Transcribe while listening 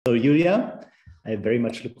So Julia, I very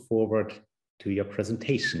much look forward to your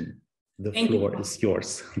presentation. The floor is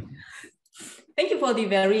yours. Thank you for the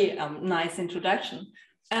very nice introduction.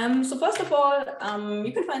 So first of all,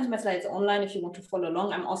 you can find my slides online if you want to follow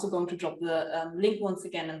along. I'm also going to drop the link once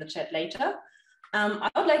again in the chat later. I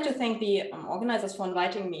would like to thank the organizers for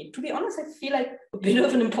inviting me. To be honest, I feel like a bit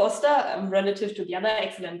of an imposter relative to the other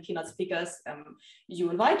excellent keynote speakers you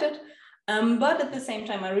invited. But at the same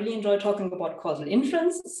time, I really enjoy talking about causal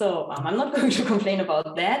inference. So I'm not going to complain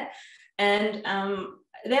about that. And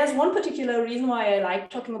there's one particular reason why I like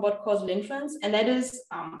talking about causal inference. And that is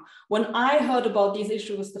when I heard about these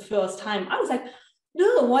issues the first time, I was like,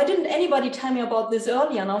 no, why didn't anybody tell me about this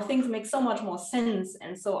earlier? Now things make so much more sense.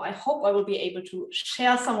 And so I hope I will be able to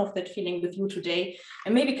share some of that feeling with you today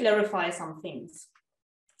and maybe clarify some things.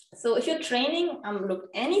 So if your training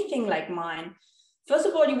looked anything like mine, first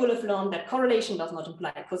of all, you will have learned that correlation does not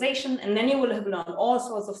imply causation, and then you will have learned all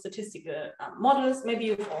sorts of statistical models. Maybe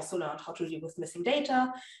you've also learned how to deal with missing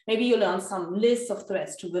data. Maybe you learned some lists of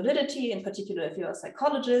threats to validity, in particular if you're a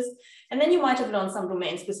psychologist, and then you might have learned some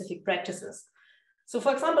domain-specific practices. So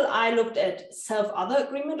for example, I looked at self-other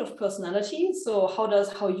agreement of personality. So how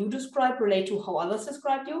does how you describe relate to how others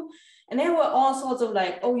describe you? And there were all sorts of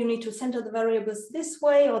like, oh, you need to center the variables this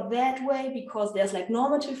way or that way because there's like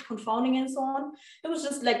normative confounding and so on. It was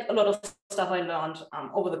just like a lot of stuff I learned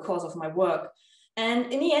over the course of my work.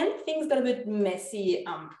 And in the end, things got a bit messy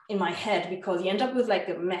in my head because you end up with like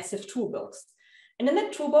a massive toolbox. And in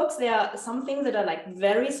that toolbox, there are some things that are like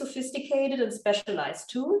very sophisticated and specialized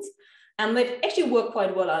tools. And that actually work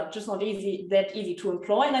quite well, are just not that easy to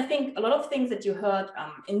employ. And I think a lot of things that you heard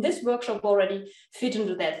in this workshop already fit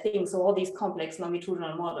into that thing. So all these complex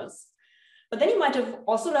longitudinal models. But then you might have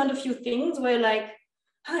also learned a few things where like,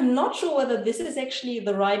 I'm not sure whether this is actually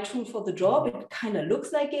the right tool for the job. It kind of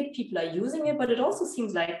looks like it, people are using it, but it also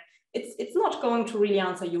seems like it's not going to really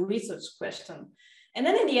answer your research question. And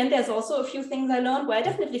then in the end, there's also a few things I learned where I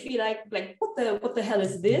definitely feel like what the hell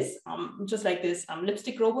is this? Just like this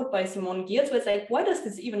lipstick robot by Simone Giertz, where it's like, why does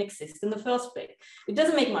this even exist in the first place? It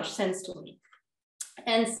doesn't make much sense to me.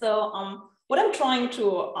 And so what I'm trying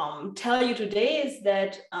to tell you today is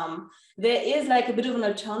that there is like a bit of an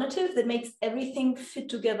alternative that makes everything fit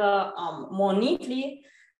together more neatly.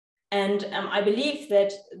 And I believe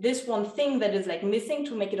that this one thing that is like missing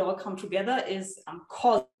to make it all come together is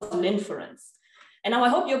causal inference. And now I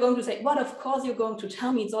hope you're going to say, well, of course you're going to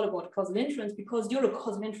tell me it's all about causal inference because you're a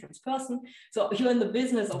causal inference person. So you're in the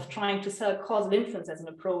business of trying to sell causal inference as an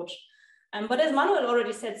approach. But as Manuel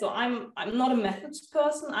already said, so I'm not a methods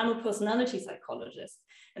person, I'm a personality psychologist.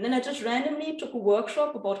 And then I just randomly took a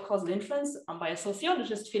workshop about causal inference by a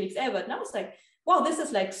sociologist, Felix Elbert. And I was like, wow, this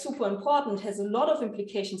is like super important, has a lot of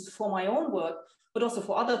implications for my own work, but also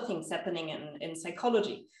for other things happening in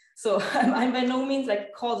psychology. So I'm by no means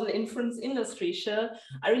like causal inference industry shill.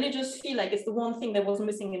 I really just feel like it's the one thing that was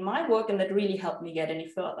missing in my work and that really helped me get any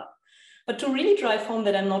further. But to really drive home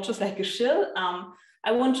that I'm not just like a shill,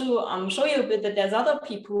 I want to show you a bit that there's other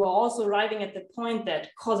people who are also arriving at the point that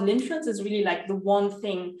causal inference is really like the one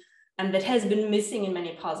thing that has been missing in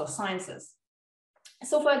many parts of sciences.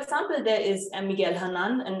 So for example, there is Miguel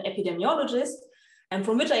Hernan, an epidemiologist, and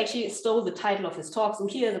from which I actually stole the title of his talk. So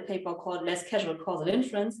he has a paper called Less Casual Causal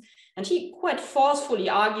Inference. And he quite forcefully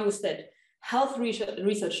argues that health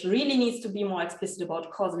research really needs to be more explicit about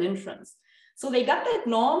causal inference. So they got that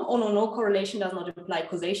norm, oh no, correlation does not imply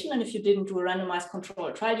causation. And if you didn't do a randomized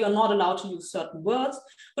controlled trial, you're not allowed to use certain words.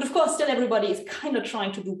 But of course, still everybody is kind of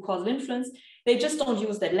trying to do causal inference. They just don't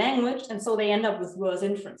use that language. And so they end up with worse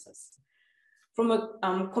inferences. From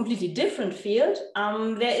a completely different field,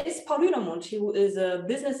 there is Paul Hühnermund, who is a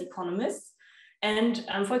business economist. And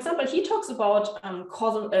for example, he talks about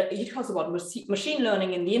machine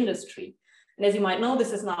learning in the industry. And as you might know,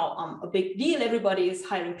 this is now a big deal. Everybody is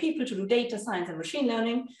hiring people to do data science and machine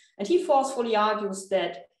learning. And he forcefully argues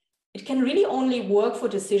that it can really only work for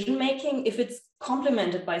decision-making if it's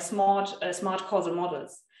complemented by smart causal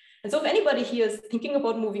models. And so if anybody here is thinking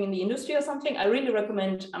about moving in the industry or something, I really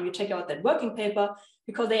recommend you check out that working paper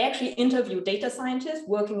because they actually interview data scientists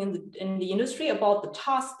working in the industry about the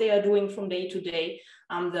tasks they are doing from day to day,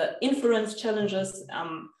 the inference challenges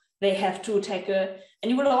they have to tackle.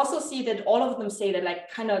 And you will also see that all of them say that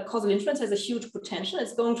like kind of causal inference has a huge potential.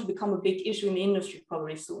 It's going to become a big issue in the industry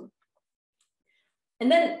probably soon.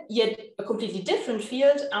 And then yet a completely different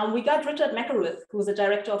field, we got Richard McElrath, who's the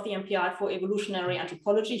director of the MPI for evolutionary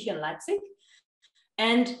anthropology here in Leipzig.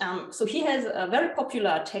 And so he has a very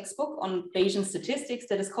popular textbook on Bayesian statistics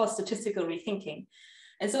that is called Statistical Rethinking.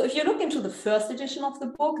 And so if you look into the first edition of the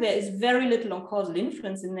book, there is very little on causal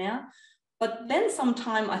inference in there. But then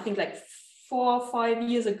sometime, I think like 4 or 5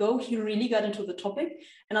 years ago, he really got into the topic.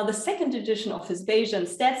 And now the second edition of his Bayesian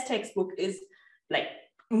stats textbook is like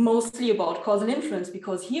mostly about causal inference,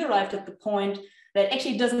 because he arrived at the point that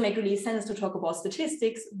actually it doesn't make really sense to talk about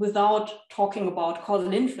statistics without talking about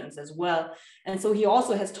causal inference as well. And so he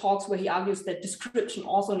also has talks where he argues that description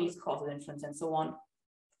also needs causal inference and so on.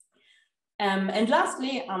 And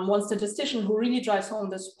lastly, one statistician who really drives home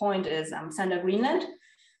this point is Sander Greenland.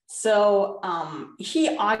 So he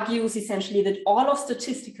argues essentially that all of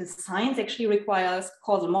statistical science actually requires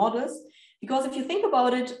causal models, because if you think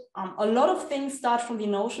about it, a lot of things start from the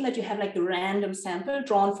notion that you have like a random sample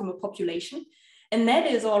drawn from a population. And that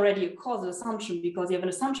is already a causal assumption, because you have an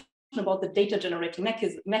assumption about the data generating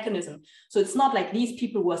mechanism. So it's not like these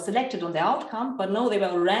people were selected on the outcome, but no, they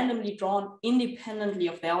were randomly drawn independently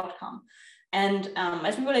of the outcome. And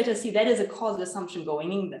as we will later see, that is a causal assumption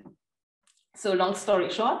going in there. So long story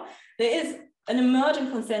short, there is an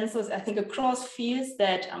emerging consensus, I think, across fields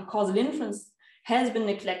that causal inference has been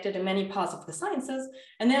neglected in many parts of the sciences.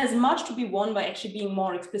 And there's much to be won by actually being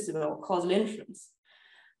more explicit about causal inference.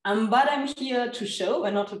 But I'm here to show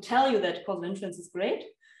and not to tell you that causal inference is great.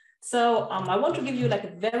 So I want to give you like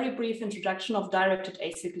a very brief introduction of directed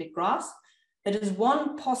acyclic graphs. That is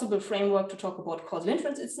one possible framework to talk about causal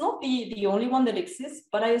inference. It's not the only one that exists,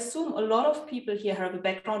 but I assume a lot of people here have a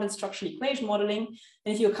background in structural equation modeling.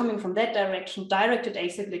 And if you're coming from that direction, directed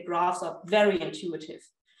acyclic graphs are very intuitive.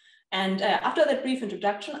 And after that brief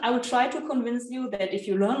introduction, I will try to convince you that if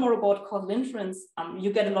you learn more about causal inference,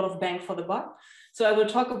 you get a lot of bang for the buck. So I will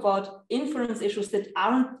talk about inference issues that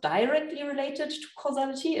aren't directly related to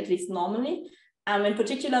causality, at least normally, in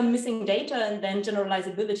particular missing data and then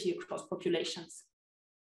generalizability across populations.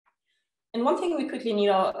 And one thing we quickly need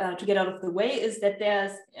to get out of the way is that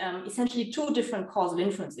there's essentially two different causal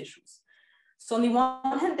inference issues. So on the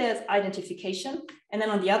one hand, there's identification, and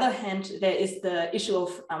then on the other hand, there is the issue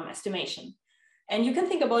of estimation. And you can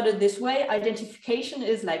think about it this way: identification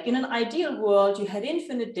is like, in an ideal world, you had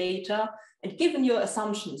infinite data, and given your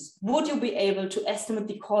assumptions, would you be able to estimate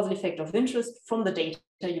the causal effect of interest from the data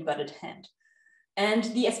you got at hand? And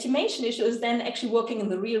the estimation issue is then actually working in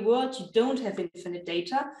the real world. You don't have infinite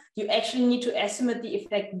data. You actually need to estimate the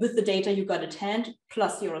effect with the data you got at hand,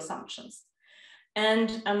 plus your assumptions.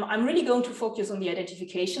 And I'm really going to focus on the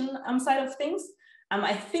identification side of things.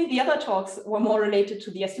 I think the other talks were more related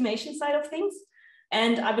to the estimation side of things.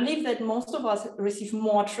 And I believe that most of us receive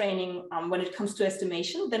more training when it comes to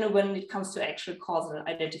estimation than when it comes to actual causal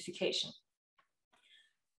identification.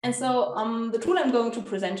 And so the tool I'm going to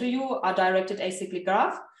present to you are directed acyclic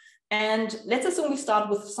graph. And let's assume we start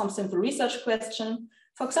with some simple research question.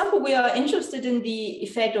 For example, we are interested in the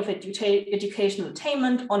effect of educational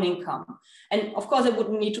attainment on income. And of course, I would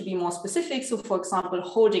need to be more specific. So for example,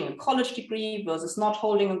 holding a college degree versus not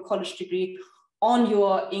holding a college degree on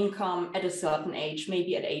your income at a certain age,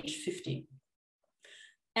 maybe at age 50.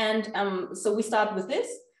 And so we start with this,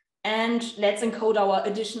 and let's encode our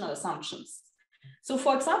additional assumptions. So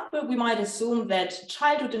for example, we might assume that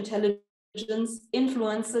childhood intelligence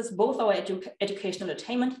influences both our educational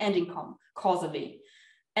attainment and income causally.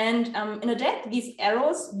 And in a DAC, these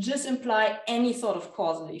arrows just imply any sort of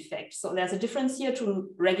causal effect. So there's a difference here to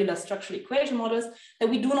regular structural equation models that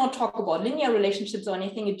we do not talk about linear relationships or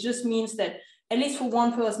anything. It just means that at least for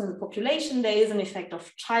one person in the population, there is an effect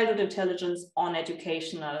of childhood intelligence on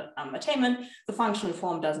educational attainment. The functional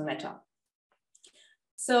form doesn't matter.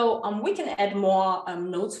 So we can add more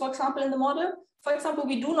nodes, for example, in the model. For example,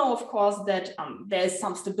 we do know, of course, that there is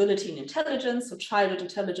some stability in intelligence. So childhood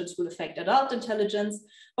intelligence will affect adult intelligence.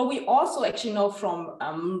 But we also actually know from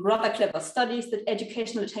rather clever studies that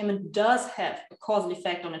educational attainment does have a causal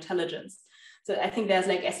effect on intelligence. So I think there's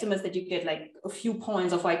like estimates that you get like a few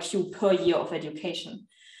points of IQ per year of education.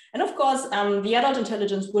 And of course, the adult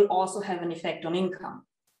intelligence will also have an effect on income.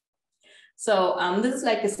 So this is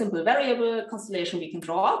like a simple variable constellation we can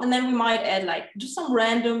draw up, and then we might add like just some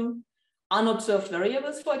random unobserved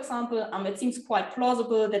variables. For example, it seems quite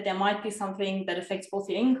plausible that there might be something that affects both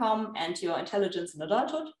your income and your intelligence in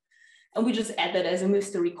adulthood. And we just add that as a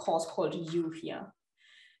mystery cause called U here.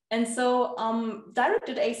 And so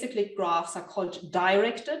directed acyclic graphs are called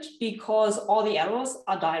directed because all the arrows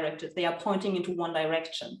are directed. They are pointing into one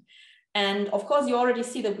direction. And of course, you already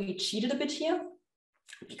see that we cheated a bit here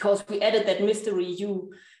because we added that mystery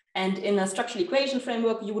U. And in a structural equation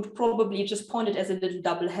framework, you would probably just point it as a little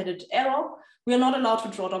double-headed arrow. We are not allowed to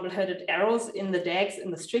draw double-headed arrows in the DAGs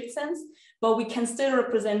in the strict sense, but we can still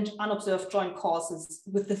represent unobserved joint causes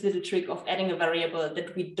with this little trick of adding a variable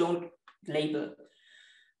that we don't label.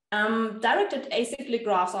 Directed acyclic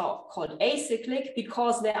graphs are called acyclic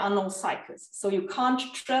because there are no cycles. So you can't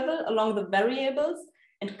travel along the variables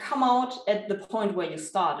and come out at the point where you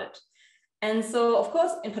started. And so, of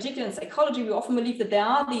course, in particular in psychology, we often believe that there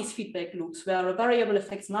are these feedback loops where a variable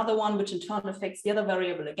affects another one, which in turn affects the other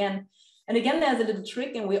variable again. And again, there's a little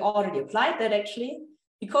trick, and we already applied that actually,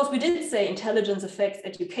 because we did say intelligence affects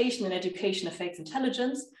education and education affects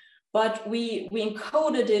intelligence, but we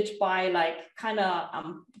encoded it by like kind of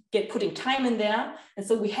putting time in there. And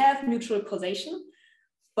so we have mutual causation,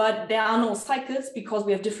 but there are no cycles because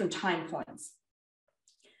we have different time points.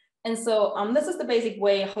 And so this is the basic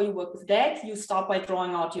way how you work with DAG. You start by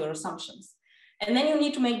drawing out your assumptions. And then you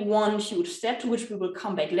need to make one huge step to which we will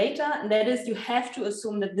come back later. And that is you have to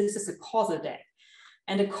assume that this is a causal DAG.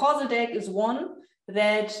 And a causal DAG is one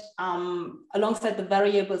that alongside the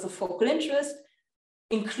variables of focal interest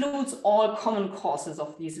includes all common causes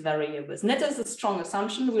of these variables. And that is a strong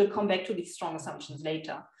assumption. We'll come back to these strong assumptions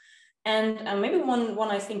later. And maybe one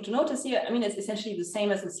nice thing to notice here, I mean, it's essentially the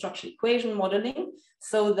same as in structural equation modeling.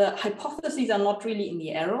 So the hypotheses are not really in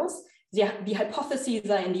the arrows. The hypotheses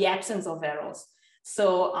are in the absence of arrows.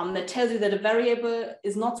 So that tells you that a variable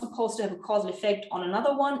is not supposed to have a causal effect on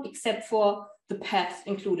another one, except for the paths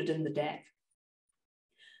included in the DAG.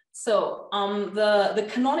 So the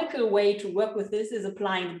canonical way to work with this is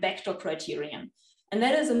applying the vector criterion. And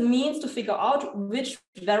that is a means to figure out which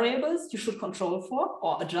variables you should control for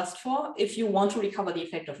or adjust for if you want to recover the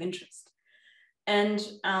effect of interest. And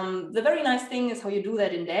the very nice thing is how you do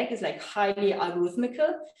that in DAG is like highly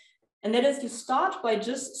algorithmical. And that is you start by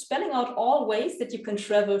just spelling out all ways that you can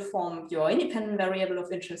travel from your independent variable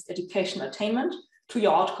of interest, educational attainment, to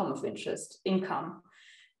your outcome of interest, income.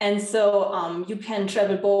 And so you can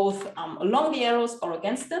travel both along the arrows or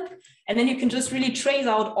against them. And then you can just really trace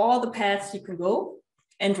out all the paths you can go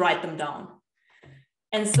and write them down.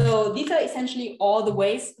 And so these are essentially all the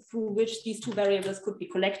ways through which these two variables could be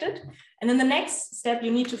collected. And then the next step,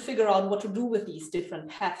 you need to figure out what to do with these different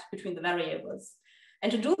paths between the variables.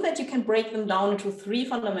 And to do that, you can break them down into three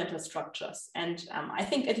fundamental structures. And I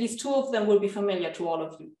think at least two of them will be familiar to all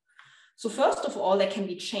of you. So first of all, there can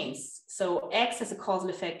be chains. So X has a causal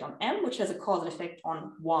effect on M, which has a causal effect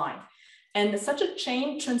on Y. And such a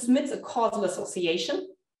chain transmits a causal association.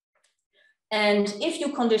 And if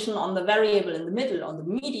you condition on the variable in the middle, on the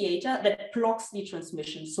mediator, that blocks the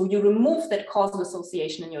transmission. So you remove that causal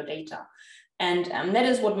association in your data. And that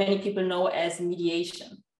is what many people know as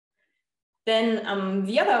mediation. Then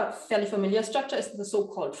the other fairly familiar structure is the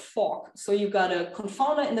so-called fork. So you got a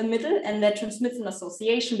confounder in the middle, and that transmits an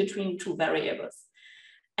association between two variables.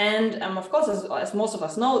 And of course, as most of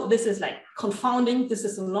us know, this is like confounding. This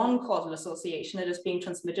is a non-causal association that is being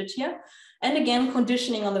transmitted here. And again,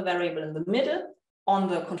 conditioning on the variable in the middle on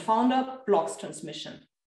the confounder blocks transmission.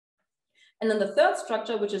 And then the third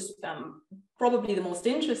structure, which is probably the most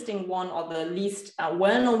interesting one or the least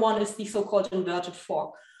well-known one, is the so-called inverted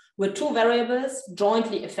fork, where two variables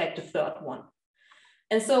jointly affect a third one.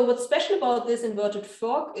 And so what's special about this inverted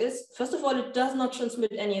fork is, first of all, it does not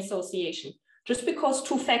transmit any association. Just because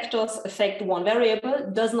two factors affect one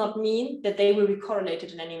variable does not mean that they will be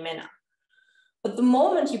correlated in any manner. But the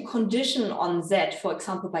moment you condition on Z, for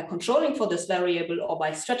example, by controlling for this variable or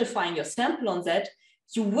by stratifying your sample on Z,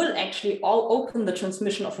 you will actually open the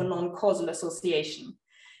transmission of a non-causal association.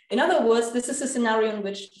 In other words, this is a scenario in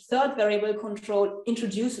which third variable control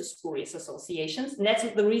introduces spurious associations. And that's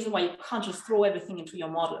the reason why you can't just throw everything into your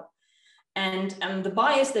model. And the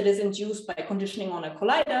bias that is induced by conditioning on a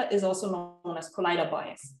collider is also known as collider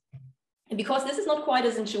bias. And because this is not quite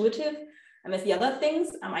as intuitive as the other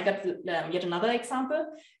things, I got yet another example,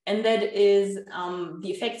 and that is the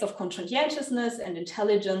effects of conscientiousness and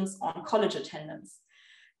intelligence on college attendance.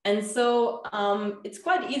 And so it's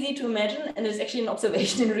quite easy to imagine, and it's actually an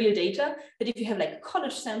observation in real data, that if you have like a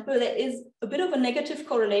college sample, there is a bit of a negative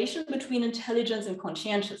correlation between intelligence and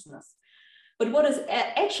conscientiousness. But what is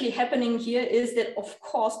actually happening here is that, of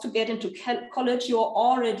course, to get into college, you're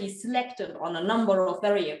already selected on a number of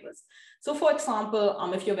variables. So for example,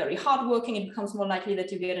 if you're very hardworking, it becomes more likely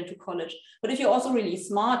that you get into college. But if you're also really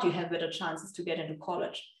smart, you have better chances to get into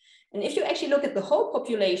college. And if you actually look at the whole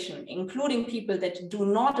population, including people that do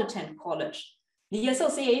not attend college, the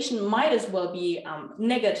association might as well be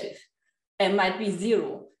negative and might be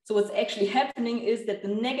zero. So what's actually happening is that the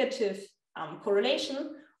negative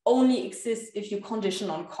correlation only exists if you condition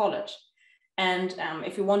on college. And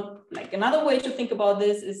if you want, like another way to think about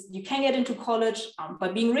this is you can get into college by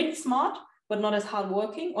being really smart, but not as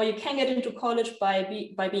hardworking, or you can get into college by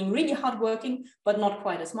being really hardworking, but not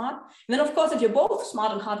quite as smart. And then of course, if you're both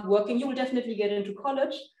smart and hardworking, you will definitely get into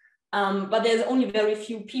college. But there's only very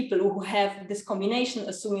few people who have this combination,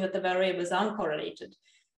 assuming that the variables are uncorrelated.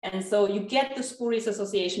 And so you get the spurious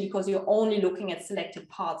association because you're only looking at selected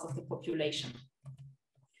parts of the population.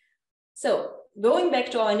 So going back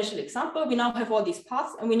to our initial example, we now have all these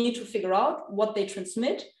paths and we need to figure out what they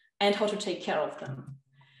transmit and how to take care of them.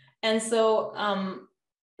 And so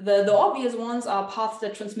the obvious ones are paths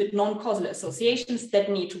that transmit non-causal associations that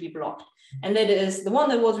need to be blocked. And that is the one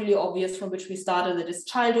that was really obvious from which we started, that is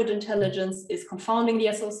childhood intelligence is confounding the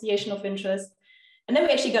association of interest. And then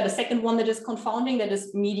we actually got a second one that is confounding, that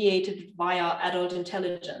is mediated via adult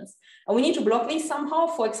intelligence. And we need to block these somehow,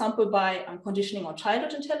 for example, by conditioning on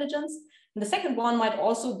childhood intelligence. And the second one might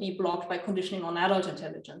also be blocked by conditioning on adult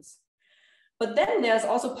intelligence. But then there's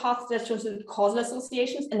also paths that transmit causal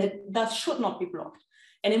associations, and that should not be blocked.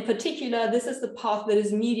 And in particular, this is the path that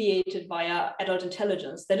is mediated via adult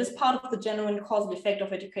intelligence. That is part of the genuine causal effect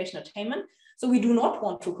of education attainment. So we do not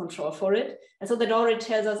want to control for it. And so that already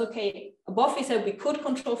tells us, okay, above we said we could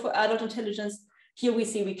control for adult intelligence. Here we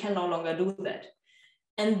see we can no longer do that.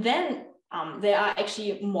 And then there are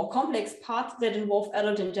actually more complex paths that involve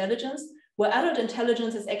adult intelligence, where adult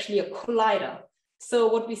intelligence is actually a collider. So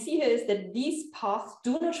what we see here is that these paths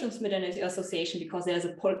do not transmit any association because there's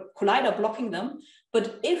a collider blocking them.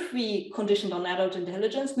 But if we conditioned on adult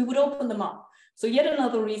intelligence, we would open them up. So yet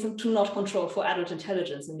another reason to not control for adult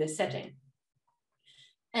intelligence in this setting.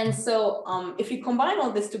 And so if you combine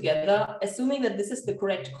all this together, assuming that this is the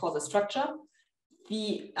correct causal structure,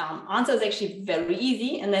 the answer is actually very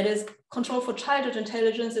easy. And that is control for childhood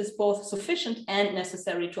intelligence is both sufficient and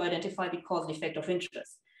necessary to identify the causal effect of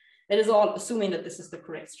interest. That is all assuming that this is the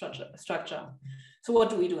correct structure. So what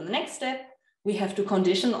do we do in the next step? We have to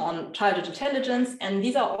condition on childhood intelligence. And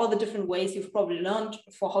these are all the different ways you've probably learned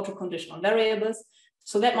for how to condition on variables.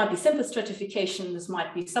 So that might be simple stratification. This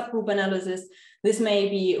might be subgroup analysis. This may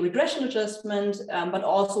be regression adjustment, but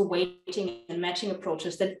also weighting and matching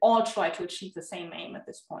approaches that all try to achieve the same aim at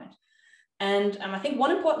this point. And I think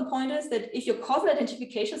one important point is that if your causal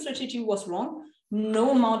identification strategy was wrong,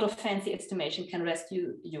 no amount of fancy estimation can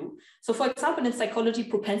rescue you. So for example, in psychology,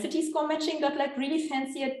 propensity score matching got like really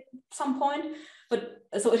fancy at some point, but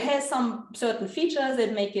so it has some certain features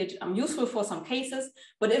that make it useful for some cases,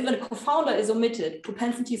 but if a confounder is omitted,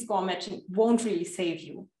 propensity score matching won't really save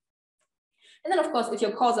you. And then of course, if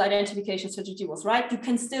your causal identification strategy was right, you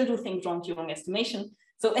can still do things wrong during estimation.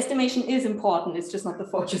 So estimation is important, it's just not the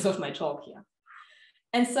focus of my talk here.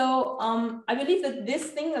 And so I believe that this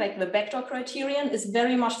thing, like the backdoor criterion, is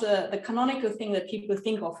very much the canonical thing that people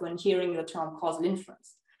think of when hearing the term causal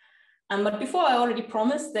inference. But before, I already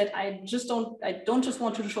promised that I don't just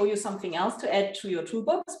want to show you something else to add to your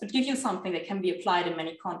toolbox, but give you something that can be applied in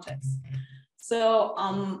many contexts. So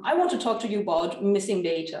I want to talk to you about missing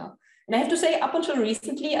data. And I have to say, up until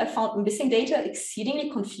recently, I found missing data exceedingly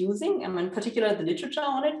confusing, and in particular, the literature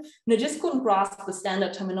on it. And I just couldn't grasp the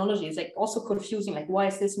standard terminology. It's like also confusing, like why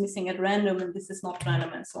is this missing at random and this is not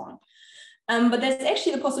random and so on. But there's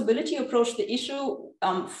actually the possibility to approach the issue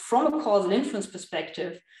from a causal inference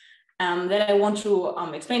perspective that I want to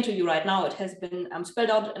explain to you right now. It has been spelled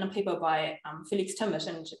out in a paper by Felix Tömmes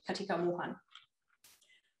and Katika Mohan.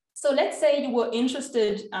 So let's say you were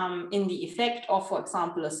interested in the effect of, for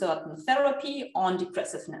example, a certain therapy on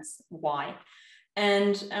depressiveness. Why?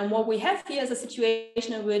 And what we have here is a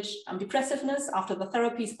situation in which depressiveness after the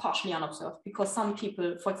therapy is partially unobserved because some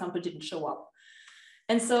people, for example, didn't show up.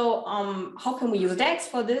 And so how can we use DAGs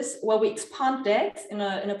for this? Well, we expand DAGs in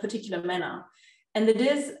a particular manner. And it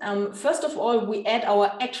is, first of all, we add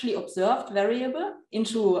our actually observed variable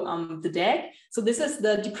into the DAG. So this is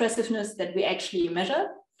the depressiveness that we actually measure.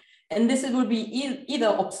 And this will be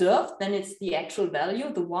either observed, then it's the actual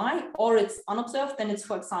value, the Y, or it's unobserved, then it's,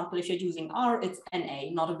 for example, if you're using R, it's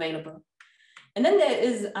NA, not available. And then there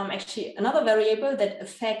is actually another variable that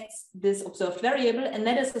affects this observed variable, and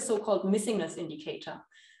that is the so-called missingness indicator.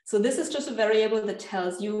 So this is just a variable that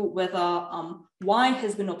tells you whether Y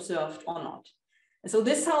has been observed or not. And so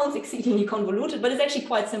this sounds exceedingly convoluted, but it's actually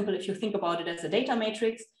quite simple if you think about it as a data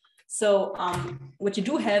matrix. So what you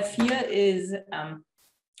do have here is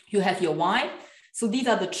you have your Y. So these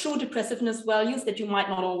are the true depressiveness values that you might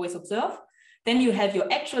not always observe. Then you have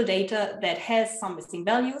your actual data that has some missing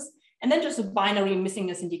values. And then just a binary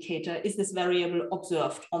missingness indicator, is this variable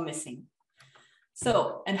observed or missing?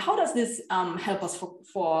 So, and how does this help us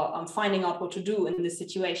for finding out what to do in this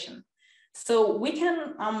situation? So we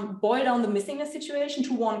can boil down the missingness situation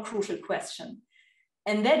to one crucial question.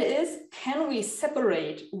 And that is, can we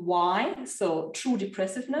separate Y, so true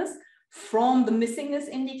depressiveness, from the missingness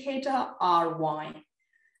indicator RY?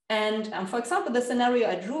 And for example, the scenario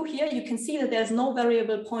I drew here, you can see that there's no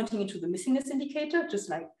variable pointing into the missingness indicator, just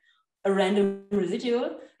like a random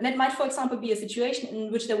residual. And that might, for example, be a situation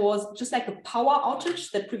in which there was just like a power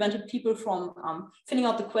outage that prevented people from filling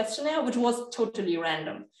out the questionnaire, which was totally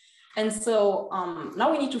random. And so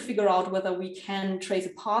now we need to figure out whether we can trace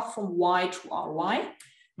a path from Y to RY.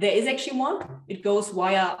 There is actually one. It goes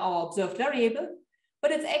via our observed variable,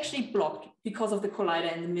 but it's actually blocked because of the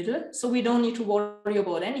collider in the middle. So we don't need to worry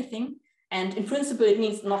about anything. And in principle, it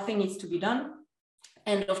means nothing needs to be done.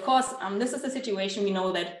 And of course, this is a situation we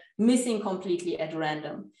know that missing completely at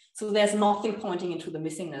random. So there's nothing pointing into the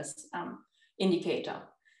missingness indicator.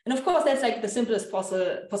 And of course, that's like the simplest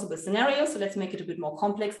possible scenario. So let's make it a bit more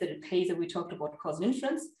complex that it pays that we talked about causal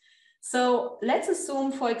inference. So let's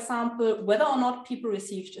assume, for example, whether or not people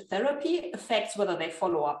received therapy affects whether they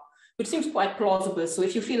follow up, which seems quite plausible. So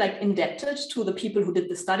if you feel like indebted to the people who did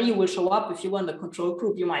the study, you will show up. If you were in the control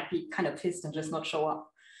group, you might be kind of pissed and just not show up.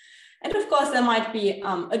 And of course, there might be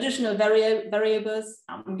additional variables.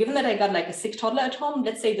 Given that I got like a sick toddler at home,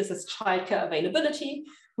 let's say this is childcare availability,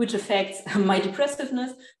 which affects my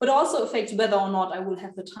depressiveness, but also affects whether or not I will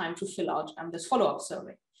have the time to fill out this follow-up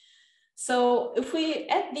survey. So if we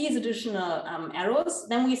add these additional arrows,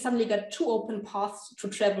 then we suddenly get two open paths to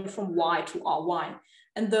travel from Y to RY.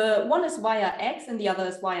 And the one is via X and the other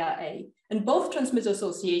is via A. And both transmit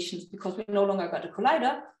associations because we no longer got a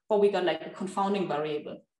collider, but we got like a confounding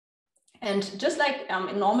variable. And just like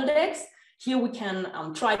in normal DEX, here we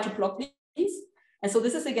can try to block these. And so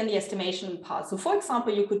this is again the estimation part. So for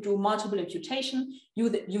example, you could do multiple imputation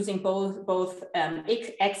using both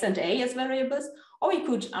X and A as variables, or we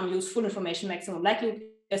could use full information maximum likelihood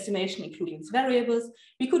estimation, including its variables.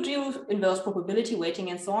 We could do inverse probability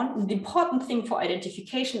weighting and so on. And the important thing for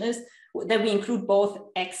identification is that we include both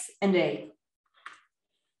X and A.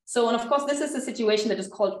 So, and of course, this is a situation that is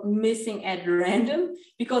called missing at random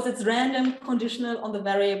because it's random, conditional on the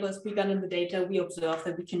variables we got in the data we observe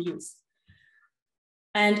that we can use.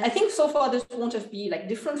 And I think so far this won't have been like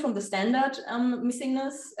different from the standard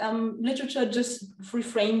missingness literature, just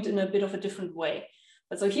reframed in a bit of a different way.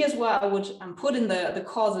 But so here's where I would put in the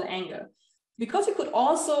causal angle, because you could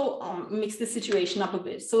also mix the situation up a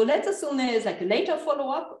bit. So let's assume there is like a later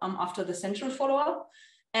follow-up after the central follow-up,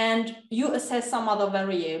 and you assess some other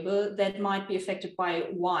variable that might be affected by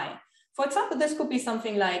Y. For example, this could be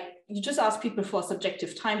something like you just ask people for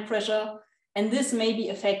subjective time pressure, and this may be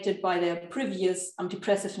affected by their previous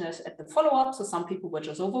depressiveness at the follow-up. So some people were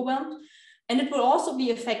just overwhelmed. And it will also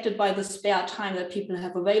be affected by the spare time that people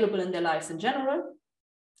have available in their lives in general,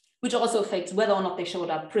 which also affects whether or not they showed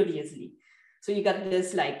up previously. So you got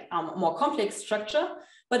this like more complex structure.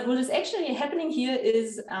 But what is actually happening here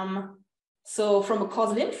is, so from a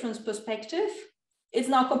causal inference perspective, it's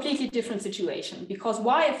now a completely different situation because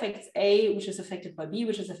Y affects A, which is affected by B,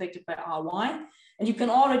 which is affected by RY. And you can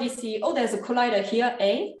already see, oh, there's a collider here,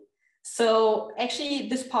 A. So actually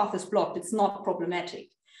this path is blocked. It's not problematic.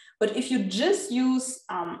 But if you just use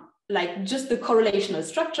like just the correlational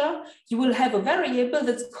structure, you will have a variable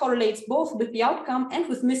that correlates both with the outcome and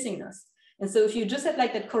with missingness. And so if you just have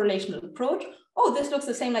like that correlational approach, oh, this looks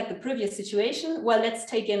the same like the previous situation. Well, let's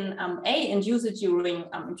take in A and use it during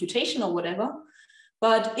imputation or whatever.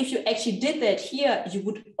 But if you actually did that here, you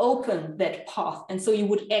would open that path. And so you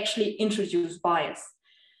would actually introduce bias.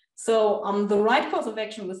 So the right course of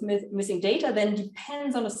action with missing data then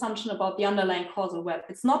depends on assumption about the underlying causal web.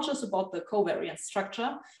 It's not just about the covariance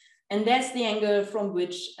structure. And that's the angle from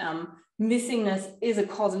which missingness is a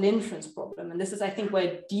causal inference problem. And this is, I think, where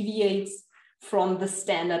it deviates from the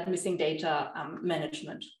standard missing data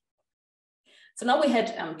management. So now we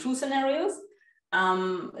had two scenarios.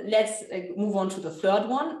 Let's move on to the third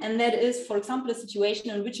one. And that is, for example, a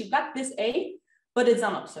situation in which you got this A, but it's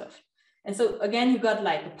unobserved. And so again, you got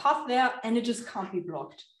like a path there and it just can't be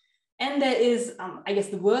blocked. And there is, I guess,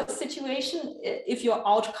 the worst situation if your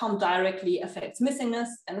outcome directly affects missingness.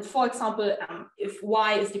 And for example, if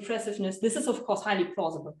Y is depressiveness, this is of course highly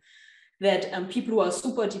plausible that people who are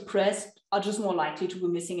super depressed are just more likely to be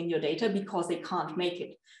missing in your data because they can't make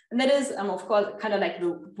it. And that is, of course, kind of like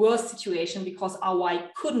the worst situation because RY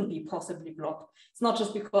couldn't be possibly blocked. It's not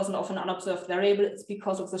just because of an unobserved variable, it's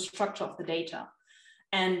because of the structure of the data.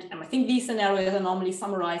 And I think these scenarios are normally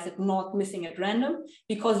summarized as not missing at random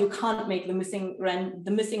because you can't make the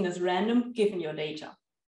missingness random given your data.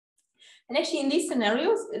 And actually in these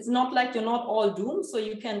scenarios, it's not like you're not all doomed. So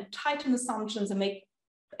you can tighten assumptions and make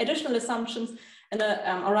additional assumptions and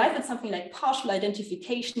arrive at something like partial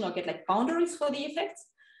identification or get like boundaries for the effects.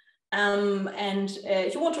 And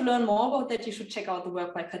if you want to learn more about that, you should check out the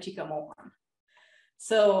work by Katika Mohan.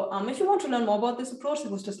 So if you want to learn more about this approach, it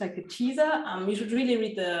was just like a teaser. You should really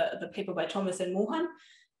read the paper by Thomas and Mohan.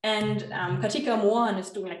 And Katika Mohan is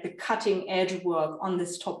doing like the cutting edge work on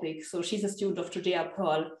this topic. So she's a student of Judea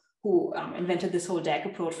Pearl, who invented this whole DAG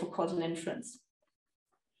approach for causal inference.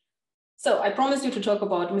 So I promised you to talk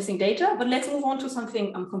about missing data, but let's move on to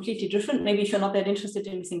something completely different. Maybe if you're not that interested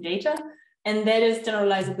in missing data, and that is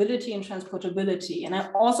generalizability and transportability. And I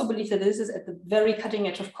also believe that this is at the very cutting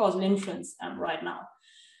edge of causal inference right now.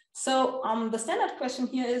 So the standard question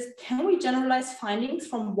here is, can we generalize findings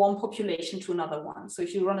from one population to another one? So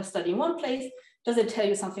if you run a study in one place, does it tell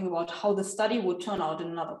you something about how the study would turn out in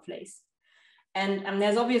another place? And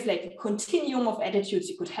there's obviously like a continuum of attitudes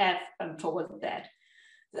you could have towards that.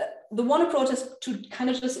 The one approach is to kind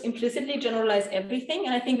of just implicitly generalize everything.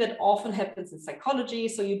 And I think that often happens in psychology.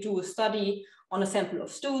 So you do a study on a sample of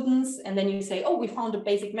students, and then you say, oh, we found a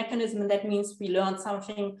basic mechanism, and that means we learned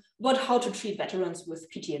something about how to treat veterans with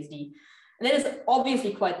PTSD. And that is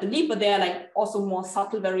obviously quite the leap, but there are like also more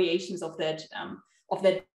subtle variations of that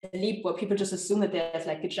leap where people just assume that there's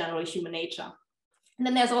like a general human nature. And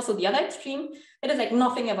then there's also the other extreme. It is like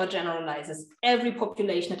nothing ever generalizes. Every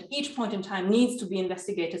population at each point in time needs to be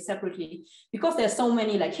investigated separately because there's so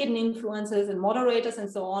many like hidden influences and moderators and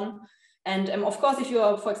so on. And of course, if you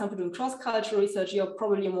are, for example, doing cross-cultural research, you're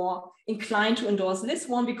probably more inclined to endorse this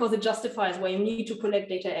one because it justifies why you need to collect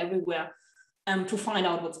data everywhere to find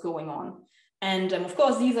out what's going on. And of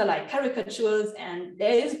course, these are like caricatures, and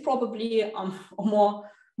there is probably a more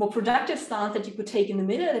productive stance that you could take in the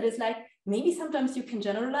middle that is like, maybe sometimes you can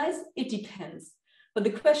generalize, it depends. But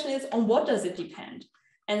the question is, on what does it depend?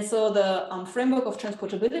 And so the framework of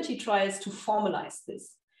transportability tries to formalize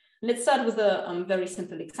this. Let's start with a very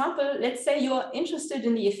simple example. Let's say you're interested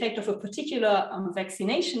in the effect of a particular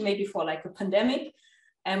vaccination, maybe for like a pandemic,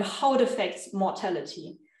 and how it affects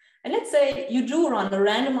mortality. And let's say you do run a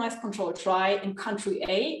randomized controlled trial in country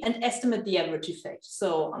A and estimate the average effect.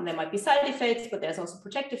 So there might be side effects, but there's also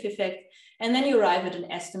protective effect. And then you arrive at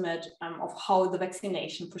an estimate of how the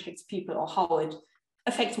vaccination protects people or how it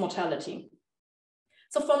affects mortality.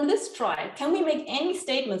 So from this trial, can we make any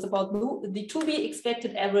statements about the to be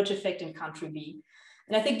expected average effect in country B?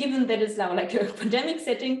 And I think given that it's now like a pandemic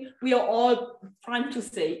setting, we are all primed to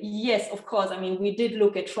say, yes, of course. I mean, we did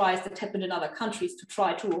look at trials that happened in other countries to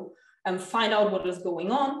try to find out what is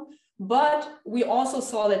going on, but we also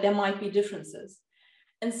saw that there might be differences.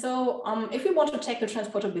 And so if we want to tackle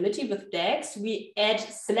transportability with DAGs, we add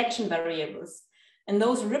selection variables. And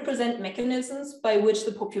those represent mechanisms by which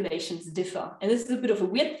the populations differ. And this is a bit of a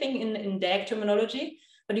weird thing in DAG terminology,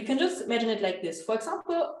 but you can just imagine it like this. For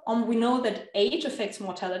example, we know that age affects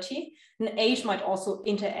mortality, and age might also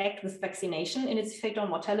interact with vaccination in its effect on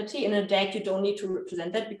mortality. In a DAG, you don't need to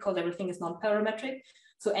represent that because everything is non-parametric.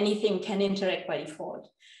 So anything can interact by default.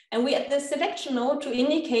 And we add the selection node to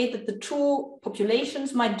indicate that the two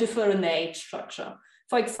populations might differ in their age structure.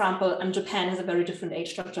 For example, Japan has a very different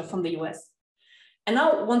age structure from the US. And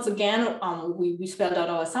now, once again, we spelled out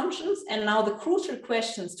our assumptions. And now the crucial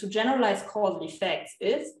questions to generalize causal effects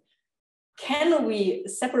is, can we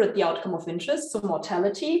separate the outcome of interest, so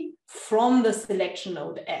mortality, from the selection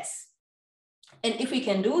node S? And if we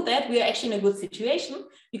can do that, we are actually in a good situation,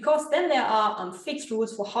 because then there are fixed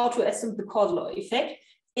rules for how to estimate the causal effect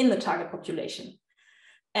in the target population.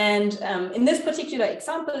 And in this particular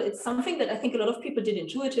example, it's something that I think a lot of people did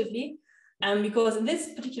intuitively. Because in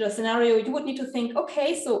this particular scenario, you would need to think,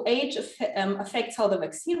 okay, so age affects how the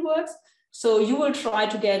vaccine works. So you will try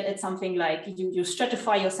to get at something like you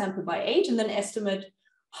stratify your sample by age and then estimate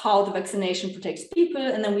how the vaccination protects people.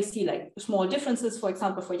 And then we see like small differences. For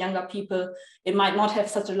example, for younger people, it might not have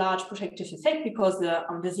such a large protective effect because the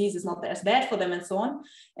disease is not as bad for them and so on.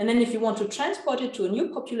 And then if you want to transport it to a new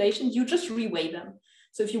population, you just reweigh them.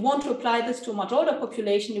 So if you want to apply this to a much older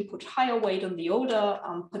population, you put higher weight on the older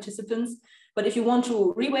participants. But if you want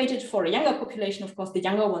to reweight it for a younger population, of course, the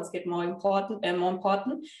younger ones get more important.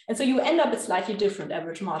 And so you end up with slightly different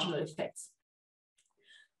average marginal effects.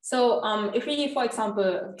 So if we, for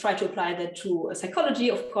example, try to apply that to psychology,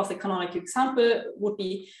 of course, a canonical example would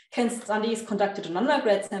be, can studies conducted on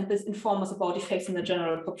undergrad samples inform us about effects in the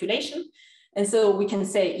general population? And so we can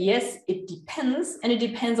say, yes, it depends. And it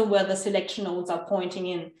depends on where the selection nodes are pointing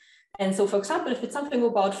in. And so, for example, if it's something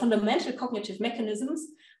about fundamental cognitive mechanisms,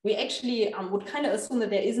 we actually would kind of assume that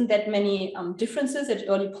there isn't that many differences at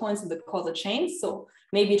early points in the causal chain. So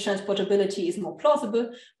maybe transportability is more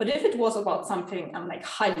plausible. But if it was about something like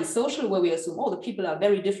highly social, where we assume, oh, the people are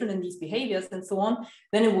very different in these behaviors and so on,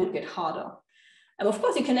 then it would get harder. And of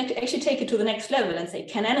course, you can actually take it to the next level and say,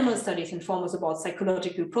 can animal studies inform us about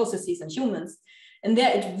psychological processes in humans? And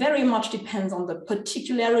there it very much depends on the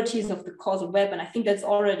particularities of the causal web. And I think that's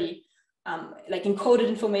already like encoded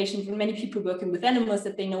information from many people working with animals,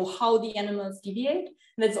 that they know how the animals deviate.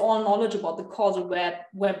 And that's all knowledge about the causal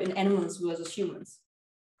web in animals versus humans.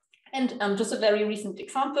 And just a very recent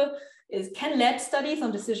example is, can lab studies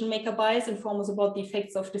on decision maker bias inform us about the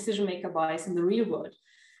effects of decision maker bias in the real world?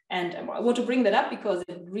 And I want to bring that up because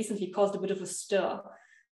it recently caused a bit of a stir.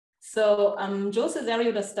 So Joe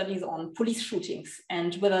Cesario does studies on police shootings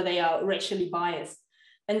and whether they are racially biased.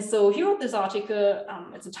 And so he wrote this article,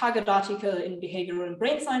 it's a target article in behavioral and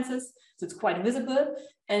brain sciences, so it's quite visible.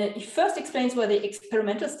 And he first explains why the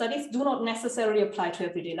experimental studies do not necessarily apply to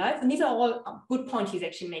everyday life. And these are all good points he's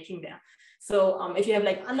actually making there. So if you have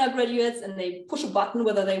like undergraduates and they push a button,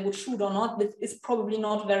 whether they would shoot or not, this is probably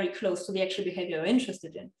not very close to the actual behavior you're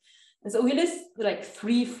interested in. And so he lists like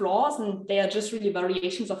 3 flaws, and they are just really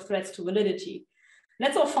variations of threats to validity.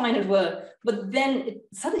 That's all fine and well, but then it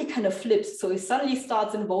suddenly kind of flips. So it suddenly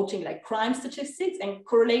starts invoking like crime statistics and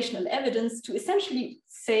correlational evidence to essentially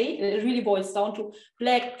say, it really boils down to,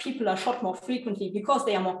 Black people are shot more frequently because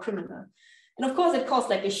they are more criminal. And of course it caused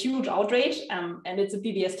like a huge outrage, and it's a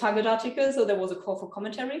BBS target article, so there was a call for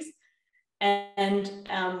commentaries. And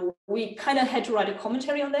we kind of had to write a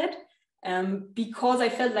commentary on that. Because I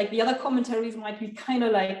felt like the other commentaries might be kind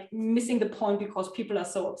of like missing the point because people are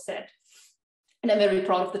so upset. And I'm very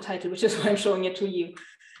proud of the title, which is why I'm showing it to you.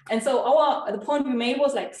 And so the point we made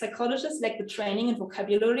was like psychologists lack the training and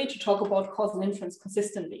vocabulary to talk about causal inference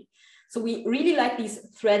consistently. So we really like these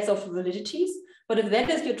threads of validities, but if that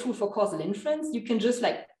is your tool for causal inference, you can just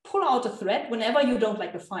like pull out a thread whenever you don't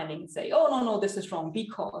like the finding and say, oh, no, this is wrong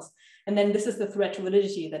because, and then this is the thread to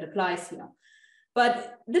validity that applies here.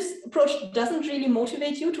 But this approach doesn't really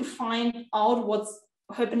motivate you to find out what's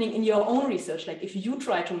happening in your own research. Like if you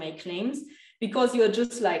try to make claims, because you're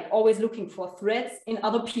just like always looking for threads in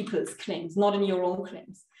other people's claims, not in your own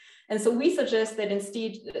claims. And so we suggest that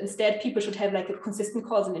instead people should have like a consistent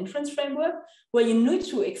causal inference framework where you need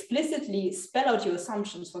to explicitly spell out your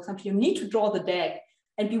assumptions. For example, you need to draw the DAG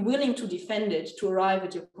and be willing to defend it to arrive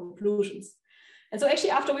at your conclusions. And so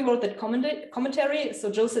actually after we wrote that commentary,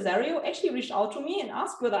 so Joe Cesario actually reached out to me and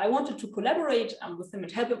asked whether I wanted to collaborate with him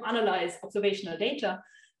and help him analyze observational data,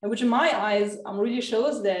 and which in my eyes really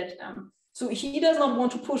shows that so he does not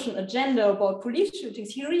want to push an agenda about police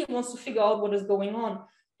shootings. He really wants to figure out what is going on,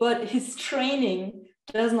 but his training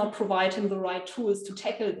does not provide him the right tools to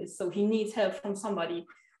tackle this. So he needs help from somebody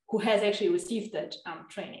who has actually received that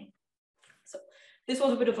training. So this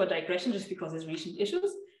was a bit of a digression just because there's recent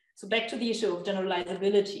issues. So back to the issue of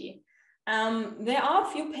generalizability. There are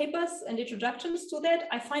a few papers and introductions to that.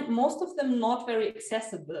 I find most of them not very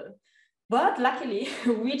accessible, but luckily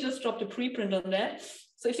we just dropped a preprint on that.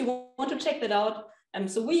 So if you want to check that out,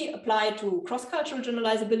 so we apply to cross-cultural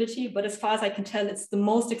generalizability, but as far as I can tell, it's the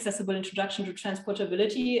most accessible introduction to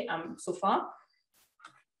transportability so far.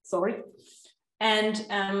 Sorry. And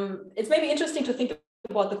it's maybe interesting to think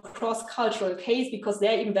about the cross-cultural case because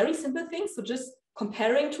they're even very simple things. So just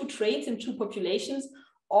comparing 2 traits in 2 populations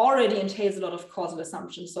already entails a lot of causal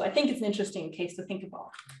assumptions. So I think it's an interesting case to think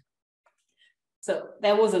about. So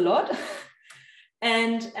there was a lot.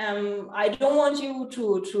 And I don't want you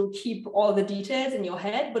to keep all the details in your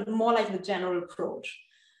head, but more like the general approach.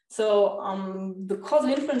 So the causal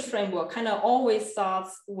inference framework kind of always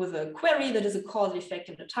starts with a query that is a causal effect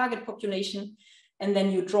in the target population. And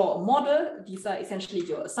then you draw a model. These are essentially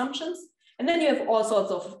your assumptions. And then you have all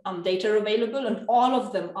sorts of data available, and all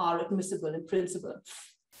of them are admissible in principle.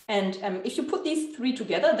 And if you put these 3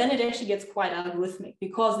 together, then it actually gets quite algorithmic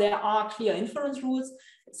because there are clear inference rules.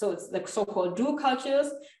 So it's the so-called dual calculus.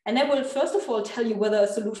 And that will first of all tell you whether a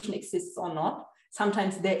solution exists or not.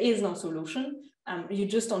 Sometimes there is no solution. You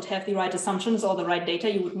just don't have the right assumptions or the right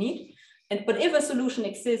data you would need. But if a solution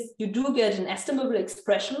exists, you do get an estimable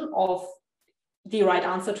expression of the right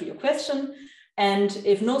answer to your question. And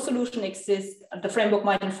if no solution exists, the framework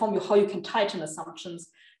might inform you how you can tighten assumptions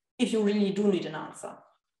if you really do need an answer.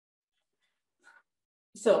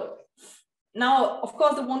 So now, of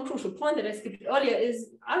course, the one crucial point that I skipped earlier is,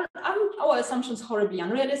 are our assumptions horribly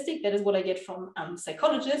unrealistic? That is what I get from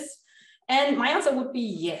psychologists. And my answer would be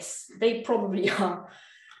yes, they probably are.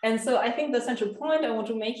 And so I think the central point I want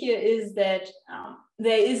to make here is that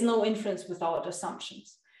there is no inference without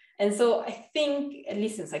assumptions. And so I think, at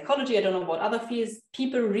least in psychology, I don't know about other fields,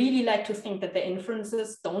 people really like to think that their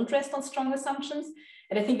inferences don't rest on strong assumptions.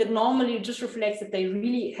 And I think that normally it just reflects that they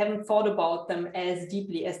really haven't thought about them as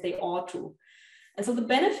deeply as they ought to. And so the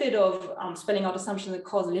benefit of spelling out assumptions in the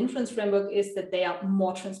causal inference framework is that they are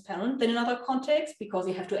more transparent than in other contexts because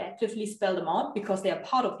you have to actively spell them out because they are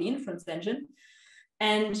part of the inference engine.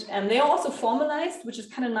 And they are also formalized, which is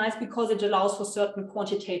kind of nice because it allows for certain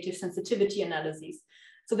quantitative sensitivity analyses.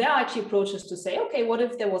 So there are actually approaches to say, okay, what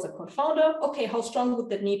if there was a confounder? Okay, how strong would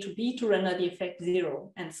that need to be to render the effect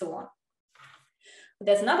 0, and so on.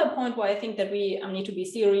 There's another point where I think that we need to be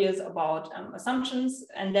serious about assumptions,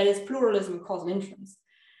 and that is pluralism in causal inference.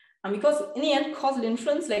 Because in the end, causal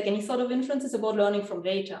inference, like any sort of inference, is about learning from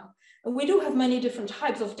data. And we do have many different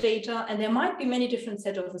types of data, and there might be many different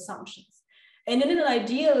sets of assumptions. And in an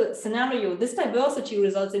ideal scenario, this diversity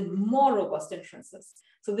results in more robust inferences.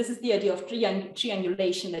 So this is the idea of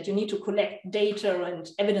triangulation, that you need to collect data and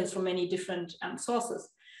evidence from many different sources.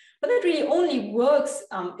 But that really only works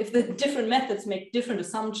if the different methods make different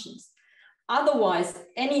assumptions. Otherwise,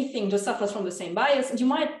 anything just suffers from the same bias, and you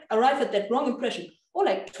might arrive at that wrong impression. Oh,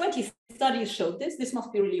 like 20 studies showed this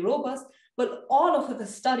must be really robust, but all of the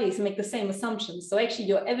studies make the same assumptions. So actually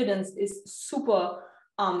your evidence is super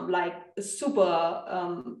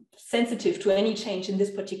sensitive to any change in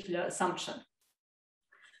this particular assumption.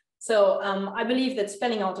 So I believe that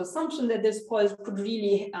spelling out assumptions at this point could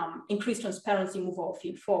really increase transparency, move our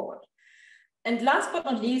field forward. And last but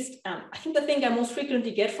not least, I think the thing I most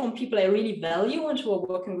frequently get from people I really value and who are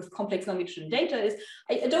working with complex language-driven data is,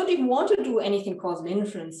 I don't even want to do anything causal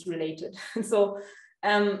inference related. So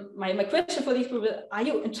my question for these people, are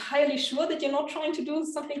you entirely sure that you're not trying to do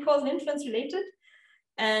something causal inference related?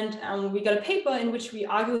 And we got a paper in which we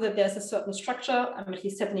argue that there's a certain structure, at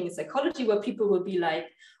least happening in psychology, where people will be like,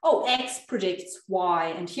 oh, X predicts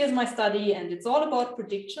Y, and here's my study, and it's all about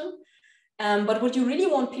prediction. But what you really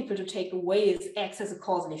want people to take away is X as a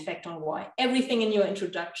causal effect on Y. Everything in your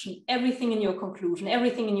introduction, everything in your conclusion,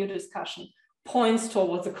 everything in your discussion points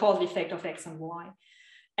towards the causal effect of X and Y.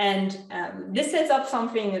 And this sets up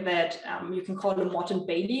something that you can call a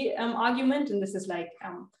Morton-Bailey argument, and this is like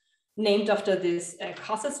named after this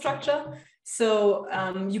causal structure. So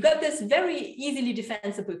you got this very easily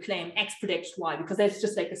defensible claim, X predicts Y, because that's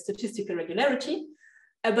just like a statistical regularity.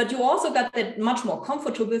 But you also got that much more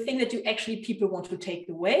comfortable thing that you actually people want to take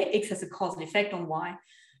away, X has a causal effect on Y.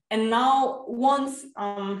 And now once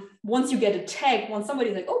you get a tag, once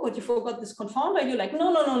somebody's like, oh, but you forgot this confounder, you're like,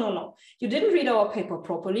 no. You didn't read our paper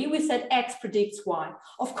properly. We said X predicts Y.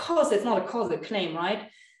 Of course, it's not a causal claim, right?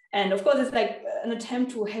 And of course, it's like an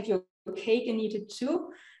attempt to have your cake and eat it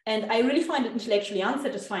too. And I really find it intellectually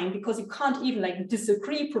unsatisfying because you can't even like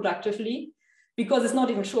disagree productively because it's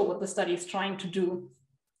not even sure what the study is trying to do.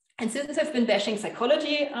 And since I've been bashing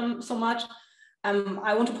psychology so much,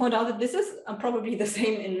 I want to point out that this is probably the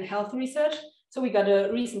same in health research. So we got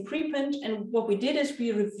a recent preprint, and what we did is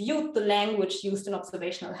we reviewed the language used in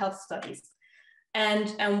observational health studies. And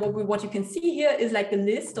what you can see here is like a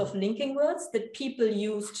list of linking words that people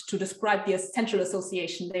used to describe the central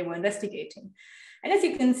association they were investigating. And as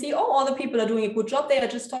you can see, all the people are doing a good job. They are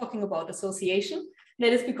just talking about association.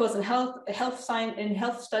 That is because in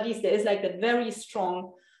health studies, there is like that very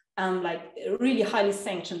strong, like really highly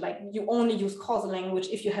sanctioned, like you only use causal language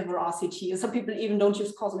if you have an RCT. Some people even don't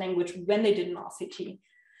use causal language when they did an RCT.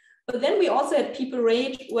 But then we also had people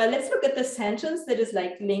rate, well, let's look at the sentence that is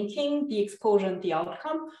like linking the exposure and the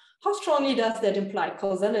outcome. How strongly does that imply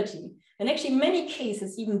causality? And actually in many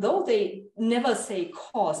cases, even though they never say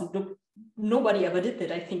cause, nobody ever did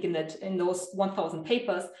that, I think in those 1,000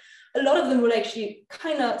 papers, a lot of them will actually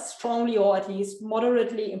kind of strongly or at least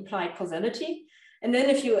moderately imply causality. And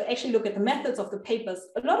then if you actually look at the methods of the papers,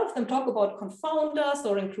 a lot of them talk about confounders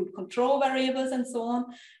or include control variables and so on.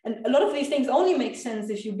 And a lot of these things only make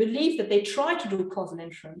sense if you believe that they try to do causal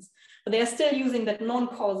inference, but they are still using that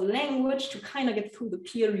non-causal language to kind of get through the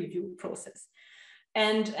peer review process.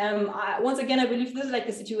 And once again, I believe this is like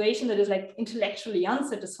a situation that is like intellectually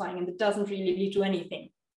unsatisfying and that doesn't really lead to anything.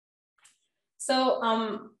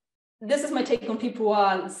 So this is my take on people who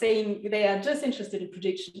are saying they are just interested in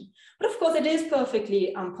prediction. But of course, it is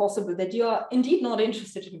perfectly possible that you are indeed not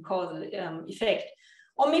interested in causal effect.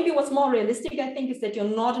 Or maybe what's more realistic, I think, is that you're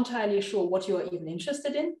not entirely sure what you are even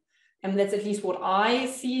interested in. And that's at least what I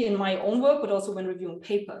see in my own work, but also when reviewing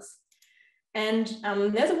papers. And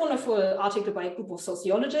there's a wonderful article by a group of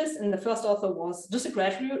sociologists, and the first author was just a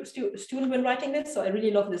graduate student when writing this. So I really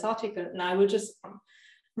love this article, and I will just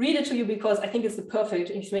read it to you because I think it's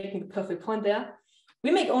he's making the perfect point there.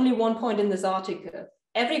 We make only one point in this article.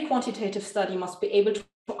 Every quantitative study must be able to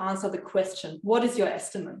answer the question, what is your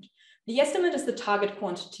estimate? The estimate is the target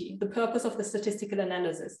quantity, the purpose of the statistical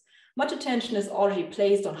analysis. Much attention is already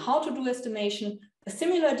placed on how to do estimation. A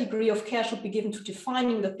similar degree of care should be given to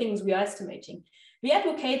defining the things we are estimating. We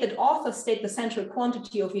advocate that authors state the central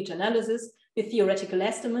quantity of each analysis, the theoretical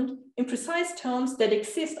estimate, in precise terms that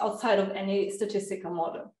exist outside of any statistical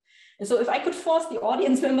model. And so if I could force the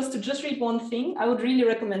audience members to just read one thing, I would really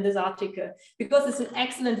recommend this article, because it's an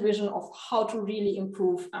excellent vision of how to really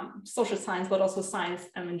improve social science, but also science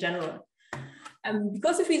in general.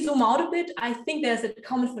 Because if we zoom out a bit, I think there's a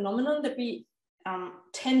common phenomenon that we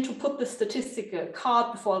tend to put the statistical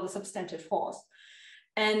cart before the substantive horse.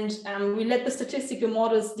 And we let the statistical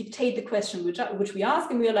models dictate the question which we ask,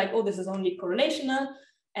 and we're like, oh, this is only correlational.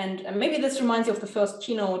 And maybe this reminds you of the first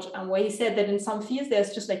keynote where he said that in some fields,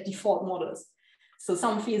 there's just like default models. So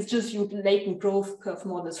some fields just use latent growth curve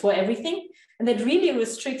models for everything. And that really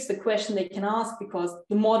restricts the question they can ask, because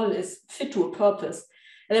the model is fit to a purpose.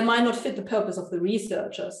 And it might not fit the purpose of the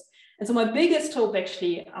researchers. And so my biggest hope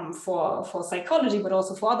actually for psychology, but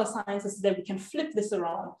also for other sciences, is that we can flip this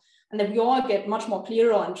around, and that we all get much more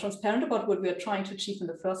clearer and transparent about what we are trying to achieve in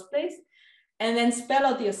the first place, and then spell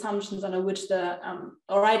out the assumptions under which the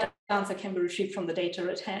right answer can be retrieved from the data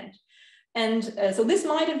at hand. And so this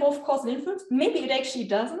might involve causal inference. Maybe it actually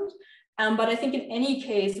doesn't, but I think in any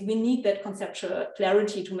case, we need that conceptual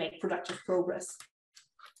clarity to make productive progress.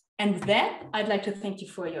 And with that, I'd like to thank you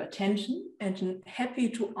for your attention, and I'm happy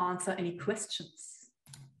to answer any questions.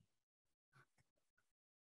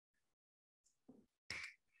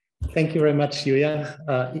 Thank you very much, Julia.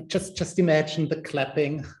 Just imagine the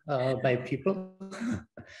clapping by people.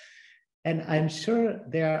 And I'm sure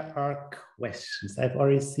there are questions. I've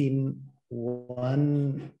already seen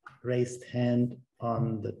one raised hand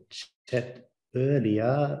on the chat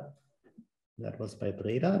earlier. That was by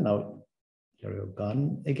Breda. Now you're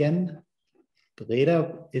gone again.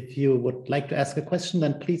 Breda, if you would like to ask a question,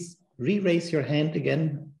 then please re-raise your hand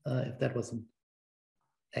again. If that was an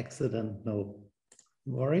accident, no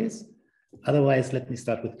worries. Otherwise, let me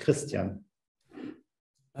start with Christian.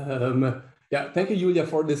 Yeah, thank you, Julia,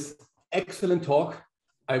 for this excellent talk.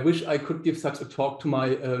 I wish I could give such a talk to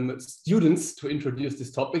my students to introduce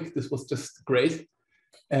this topic. This was just great.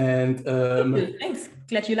 And thanks.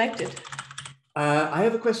 Glad you liked it. I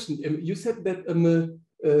have a question. You said that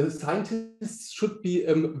scientists should be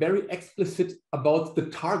very explicit about the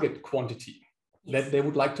target quantity that they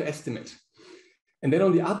would like to estimate. And then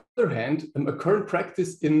on the other hand, a current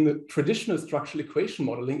practice in traditional structural equation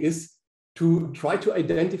modeling is to try to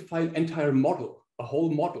identify an entire model, a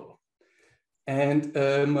whole model. And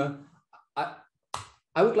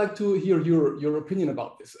I would like to hear your opinion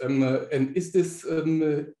about this. And is this,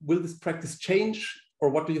 will this practice change, or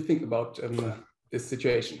what do you think about this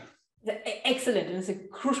situation? Excellent, and it's a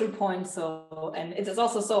crucial point. So, and it is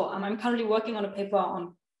also so, I'm currently working on a paper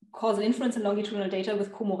on causal inference and longitudinal data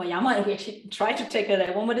with Komurayama, and we actually try to tackle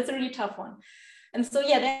that one, but it's a really tough one. And so,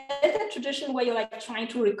 yeah, there's that tradition where you're like trying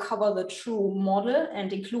to recover the true model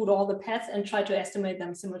and include all the paths and try to estimate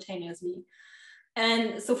them simultaneously.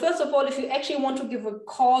 And so first of all, if you actually want to give a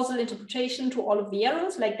causal interpretation to all of the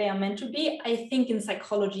errors like they are meant to be, I think in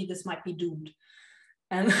psychology, this might be doomed.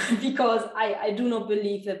 Because I do not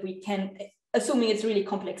believe that we can, assuming it's really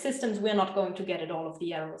complex systems, we're not going to get at all of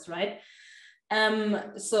the errors, right? And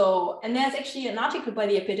there's actually an article by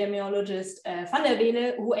the epidemiologist Van der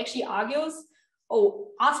Wele, who actually argues, oh,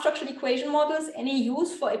 are structural equation models any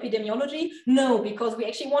use for epidemiology? No, because we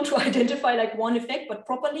actually want to identify like one effect, but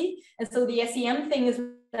properly. And so the SEM thing is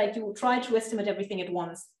like you try to estimate everything at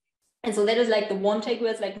once. And so that is like the one take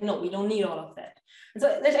where it's like, no, we don't need all of that. And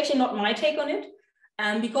so that's actually not my take on it.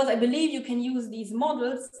 Because I believe you can use these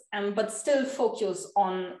models, but still focus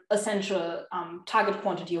on essential target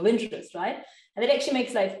quantity of interest, right? And that actually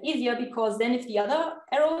makes life easier, because then if the other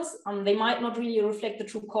errors, they might not really reflect the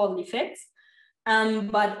true causal effects,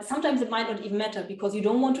 but sometimes it might not even matter, because you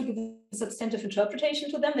don't want to give a substantive interpretation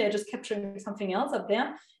to them. They're just capturing something else up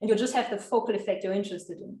there, and you just have the focal effect you're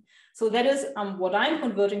interested in. So that is what I'm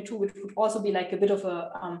converting to, which would also be like a bit of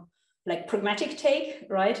a like pragmatic take,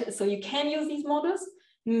 right? So you can use these models,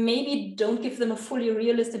 maybe don't give them a fully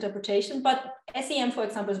realist interpretation, but SEM, for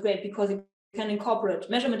example, is great because you can incorporate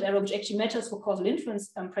measurement error, which actually matters for causal inference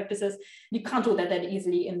practices. You can't do that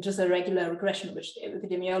easily in just a regular regression, which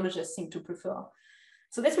epidemiologists seem to prefer.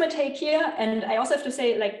 So that's my take here. And I also have to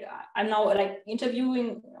say, like, I'm now like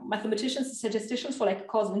interviewing mathematicians and statisticians for like a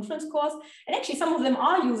causal inference course. And actually some of them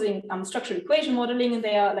are using structural equation modeling, and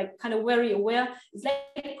they are like kind of very aware. It's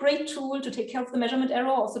like a great tool to take care of the measurement error,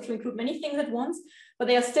 also to include many things at once, but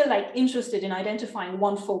they are still like interested in identifying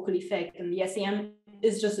one focal effect. And the SEM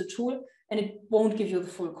is just a tool, and it won't give you the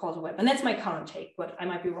full causal web. And that's my current take, but I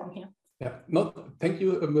might be wrong here. Yeah, no, thank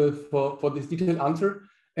you for this detailed answer.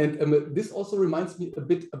 And this also reminds me a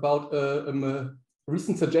bit about a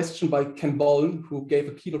recent suggestion by Ken Bollen, who gave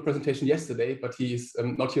a keynote presentation yesterday, but he is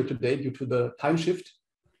not here today due to the time shift.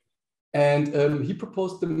 And he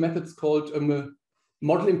proposed the methods called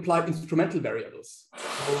model implied instrumental variables.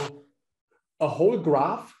 So a whole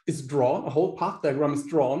graph is drawn, a whole path diagram is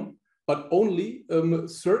drawn, but only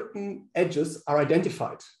certain edges are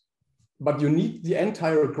identified. But you need the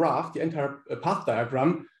entire graph, the entire path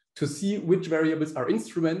diagram, to see which variables are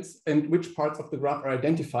instruments and which parts of the graph are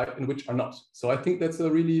identified and which are not. So I think that's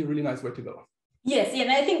a really, really nice way to go. Yes, yeah,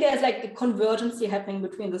 and I think there's like the convergence happening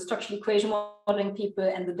between the structural equation modeling people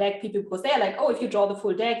and the DAG people, because they're like, oh, if you draw the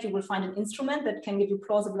full DAG, you will find an instrument that can give you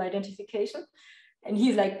plausible identification. And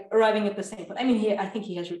he's like arriving at the same point. I mean, I think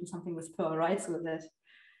he has written something with Perl, right? So that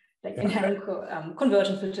like inherent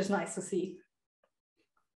convergence, which is nice to see.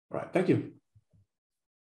 Right, thank you.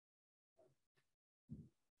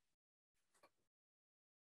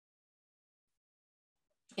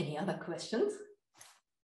 Any other questions?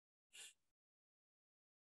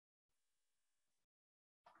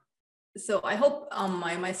 So I hope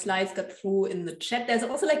my slides got through in the chat. There's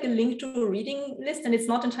also like a link to a reading list, and it's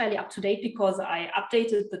not entirely up to date because I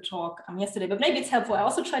updated the talk yesterday, but maybe it's helpful. I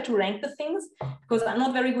also try to rank the things because I'm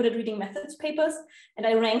not very good at reading methods papers, and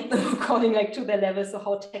I rank them according like to their level, so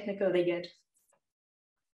how technical they get.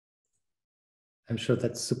 I'm sure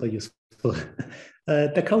that's super useful.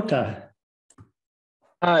 Dakota.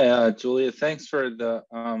 Hi, Julia. Thanks for the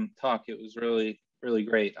talk. It was really, really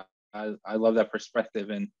great. I love that perspective,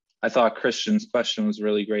 and I thought Christian's question was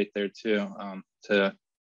really great there too, to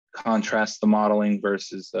contrast the modeling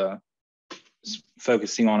versus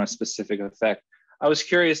focusing on a specific effect. I was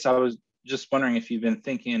curious, I was just wondering if you've been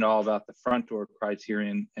thinking at all about the front door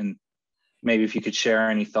criterion, and maybe if you could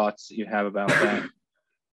share any thoughts that you have about that.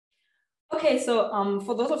 Okay, so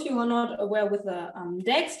for those of you who are not aware with the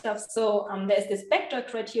DAG stuff, so there's this backdoor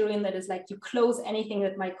criterion that is like you close anything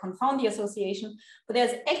that might confound the association, but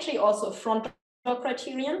there's actually also a front door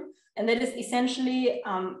criterion, and that is essentially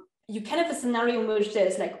you can have a scenario in which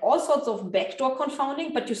there's like all sorts of backdoor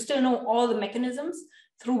confounding, but you still know all the mechanisms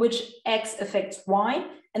through which X affects Y,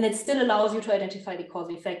 and it still allows you to identify the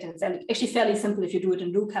causal effect, and it's actually fairly simple if you do it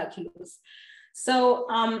in blue calculus. So,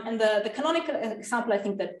 and the canonical example I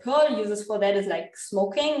think that Perl uses for that is like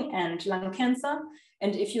smoking and lung cancer.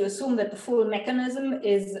 And if you assume that the full mechanism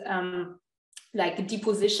is like a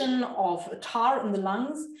deposition of tar in the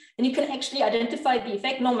lungs, then you can actually identify the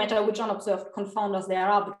effect no matter which unobserved confounders there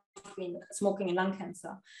are between smoking and lung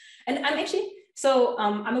cancer. And I'm actually, so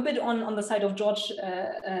I'm a bit on the side of George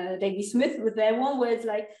Davy Smith with that one, where it's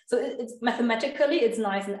like, so it's mathematically, it's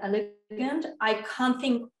nice and elegant. I can't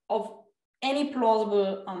think of any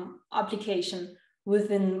plausible application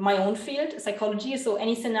within my own field, psychology. So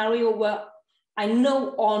any scenario where I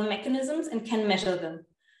know all mechanisms and can measure them,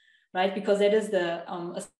 right? Because that is the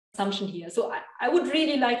assumption here. So I would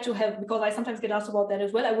really like to have, because I sometimes get asked about that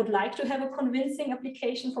as well, I would like to have a convincing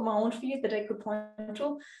application for my own field that I could point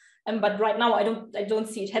to. But right now I don't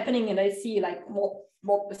see it happening, and I see like more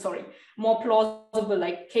plausible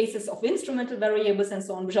like cases of instrumental variables and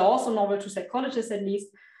so on, which are also novel to psychologists at least.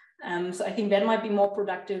 So I think that might be more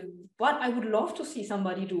productive, but I would love to see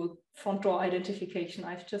somebody do a front door identification.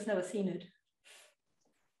 I've just never seen it.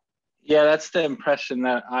 Yeah, that's the impression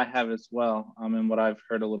that I have as well, and what I've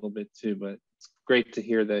heard a little bit too, but it's great to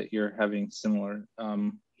hear that you're having similar,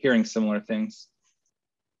 hearing similar things.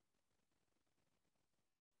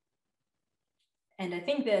 And I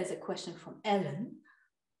think there's a question from Ellen.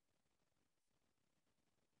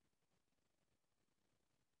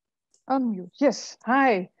 Unmute, yes,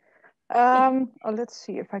 hi. Let's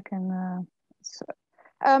see if I can,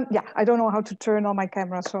 yeah, I don't know how to turn on my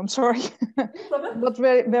camera, so I'm sorry. Not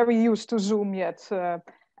very used to Zoom yet.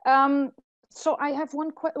 So I have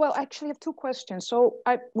actually I have two questions. So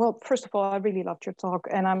first of all, I really loved your talk,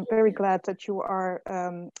 and I'm very glad that you are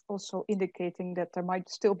also indicating that there might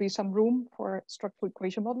still be some room for structural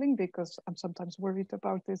equation modeling, because I'm sometimes worried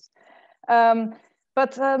about this.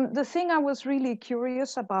 But the thing I was really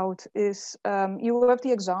curious about is you have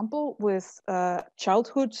the example with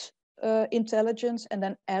childhood intelligence and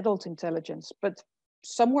then adult intelligence, but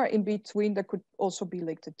somewhere in between there could also be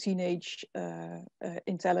like the teenage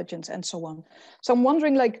intelligence and so on. So I'm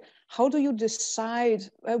wondering, like, how do you decide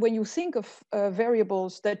when you think of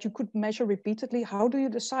variables that you could measure repeatedly, how do you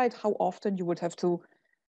decide how often you would have to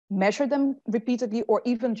measure them repeatedly, or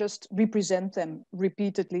even just represent them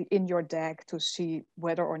repeatedly in your DAG to see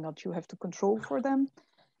whether or not you have to control for them?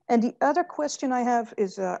 And the other question I have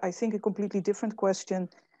is, I think, a completely different question.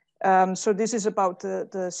 So this is about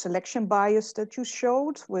the selection bias that you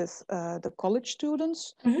showed with the college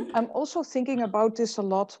students. Mm-hmm. I'm also thinking about this a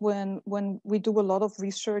lot when we do a lot of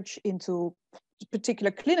research into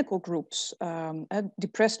particular clinical groups,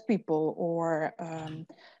 depressed people or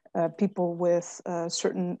people with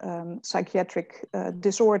certain psychiatric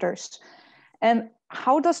disorders. And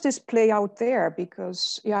how does this play out there?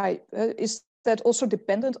 Because is that also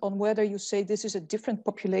dependent on whether you say this is a different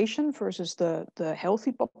population versus the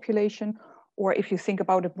healthy population, or if you think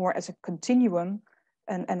about it more as a continuum,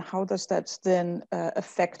 and how does that then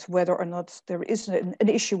affect whether or not there is an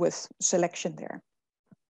issue with selection there?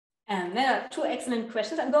 And there are two excellent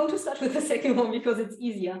questions. I'm going to start with the second one because it's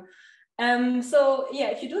easier. So yeah,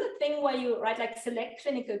 if you do the thing where you select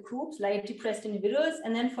clinical groups like depressed individuals,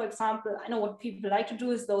 and then, for example, I know what people like to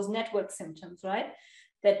do is those network symptoms, right?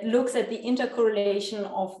 That looks at the intercorrelation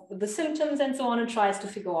of the symptoms and so on, and tries to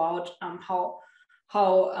figure out how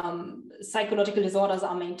psychological disorders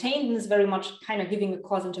are maintained, and is very much kind of giving a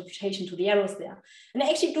causal interpretation to the errors there. And I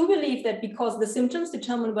actually do believe that because the symptoms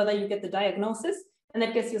determine whether you get the diagnosis, and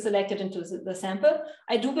that gets you selected into the sample,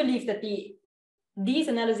 I do believe that these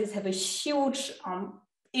analyses have a huge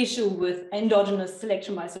issue with endogenous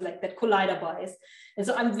selection bias, so that collider bias. And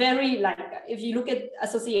so I'm very if you look at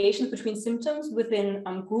associations between symptoms within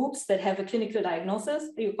groups that have a clinical diagnosis,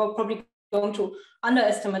 you're probably going to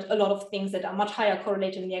underestimate a lot of things that are much higher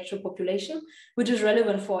correlated in the actual population, which is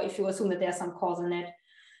relevant for if you assume that there's some causal net.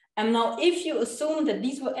 And now, if you assume that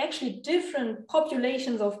these were actually different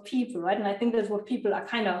populations of people, right? And I think that's what people are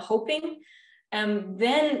kind of hoping,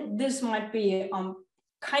 then this might be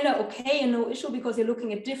kind of okay and no issue, because you're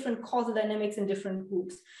looking at different causal dynamics in different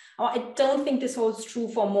groups. I don't think this holds true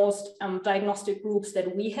for most diagnostic groups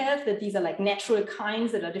that we have, that these are natural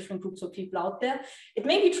kinds that are different groups of people out there. It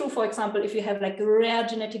may be true, for example, if you have a rare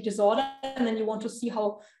genetic disorder and then you want to see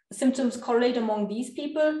how symptoms correlate among these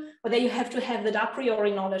people, but then you have to have that a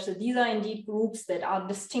priori knowledge that these are indeed groups that are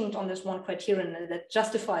distinct on this one criterion, and that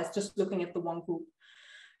justifies just looking at the one group.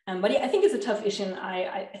 But yeah, I think it's a tough issue. And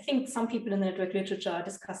I think some people in the network literature are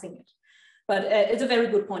discussing it. But it's a very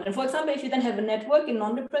good point. And for example, if you then have a network in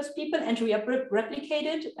non-depressed people and you replicate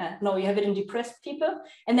it, no, you have it in depressed people,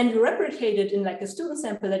 and then you replicate it in a student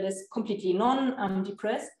sample that is completely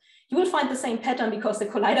non-depressed, you will find the same pattern because the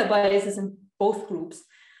collider bias is in both groups.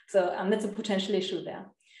 So that's a potential issue there.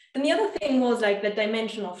 Then the other thing was the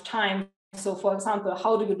dimension of time. So for example,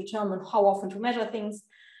 how do you determine how often to measure things?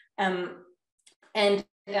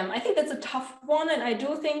 I think that's a tough one, and I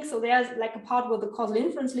do think so. There's a part where the causal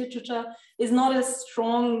inference literature is not as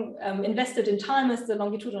strong invested in time as the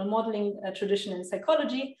longitudinal modeling tradition in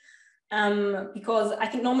psychology, because I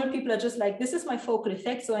think normal people are just this is my focal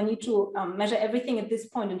effect, so I need to measure everything at this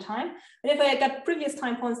point in time. But if I got previous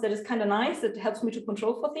time points, that is kind of nice. It helps me to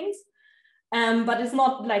control for things. But it's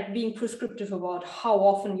not being prescriptive about how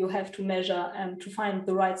often you have to measure to find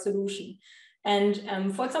the right solution.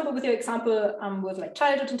 And for example, with your example with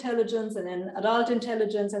childhood intelligence and then adult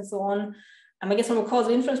intelligence and so on, I guess from a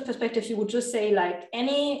causal inference perspective, you would just say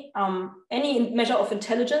any measure of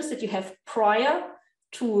intelligence that you have prior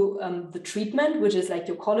to the treatment, which is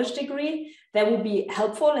your college degree, that would be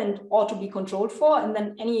helpful and ought to be controlled for. And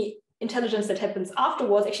then any intelligence that happens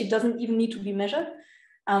afterwards actually doesn't even need to be measured,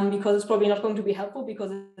 because it's probably not going to be helpful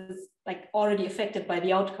because it's already affected by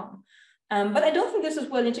the outcome. But I don't think this is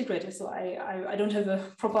well integrated, so I don't have a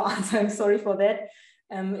proper answer. I'm sorry for that.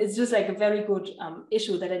 It's just a very good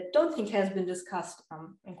issue that I don't think has been discussed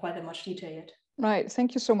in quite that much detail yet. Right,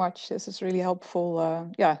 thank you so much. This is really helpful,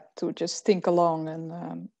 to just think along.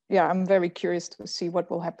 And I'm very curious to see what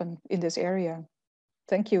will happen in this area.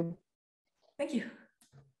 Thank you. Thank you.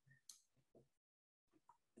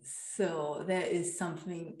 So there is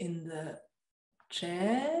something in the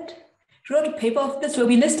chat. I wrote a paper of this where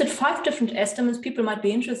we listed 5 different estimates people might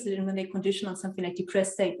be interested in when they condition on something like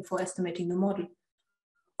depressed state before estimating the model.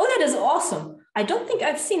 Oh, that is awesome. I don't think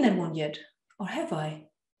I've seen that one yet. Or have I?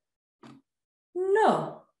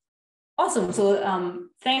 No. Awesome. So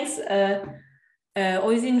thanks,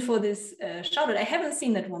 Oisin, for this shout out. I haven't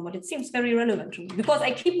seen that one, but it seems very relevant to me because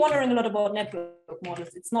I keep wondering a lot about network models.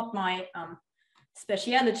 It's not my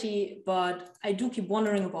speciality, but I do keep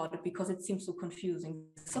wondering about it because it seems so confusing.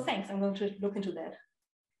 So thanks, I'm going to look into that.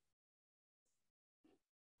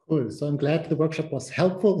 Cool. So I'm glad the workshop was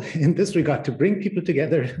helpful in this regard to bring people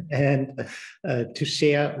together and to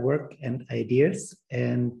share work and ideas.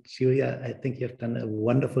 And Julia, I think you've done a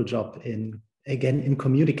wonderful job in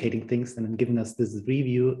communicating things and in giving us this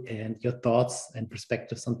review and your thoughts and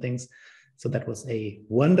perspectives on things. So that was a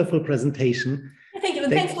wonderful presentation. Thank you,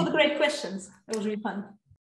 and thanks for the great questions. It was really fun.